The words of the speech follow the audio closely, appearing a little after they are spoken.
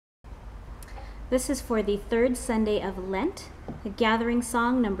This is for the third Sunday of Lent, the gathering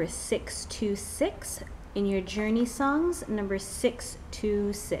song number 626, in your journey songs number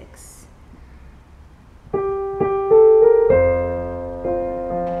 626.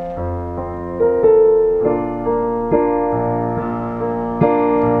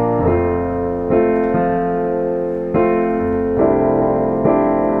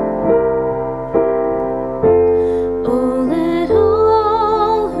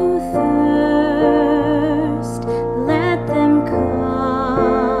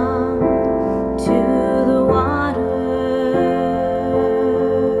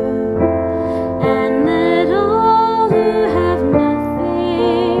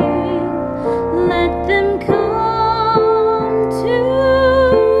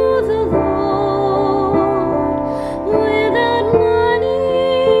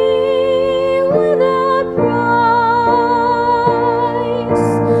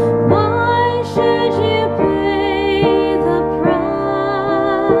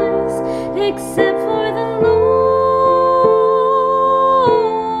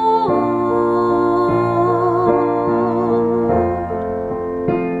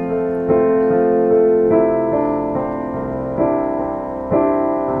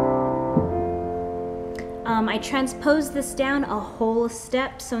 I transposed this down a whole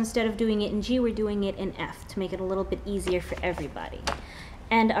step, so instead of doing it in G, we're doing it in F to make it a little bit easier for everybody.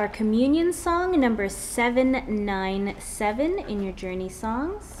 And our communion song, number 797 in your journey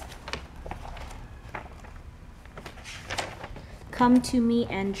songs. Come to me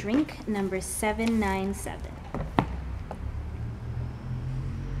and drink, number 797.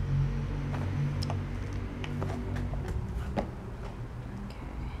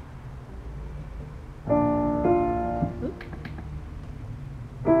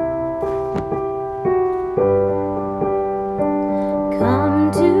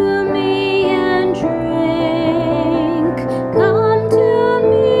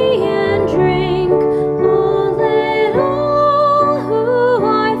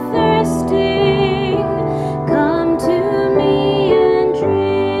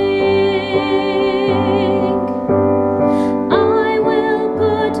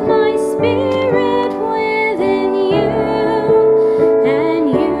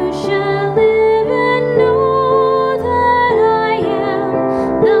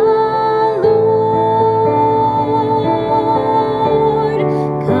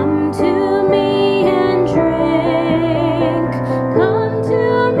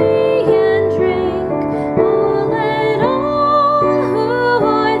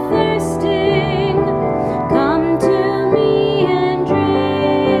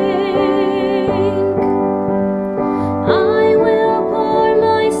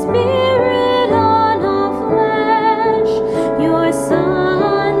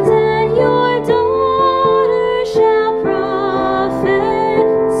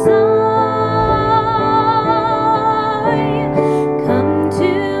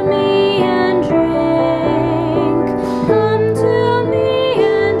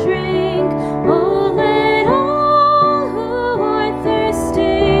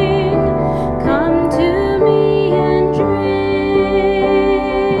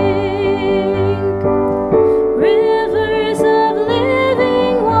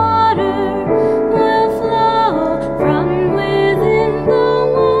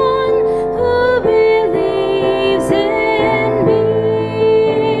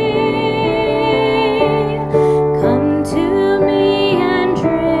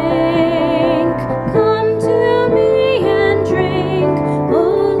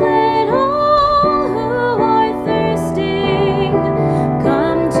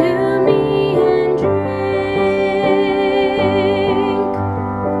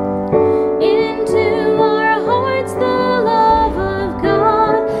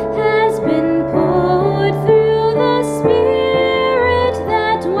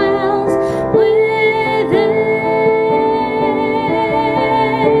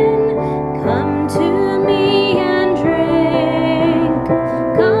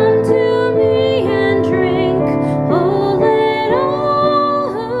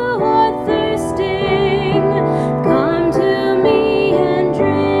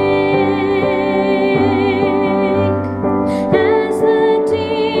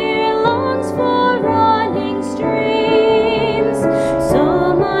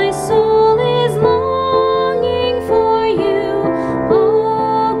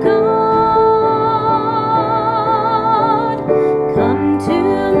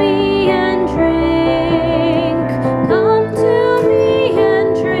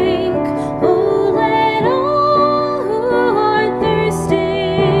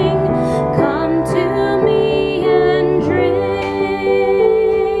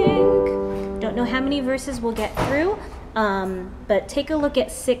 how many verses we'll get through, but take a look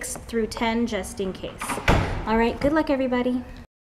at 6 through 10 just in case. All right, good luck, everybody.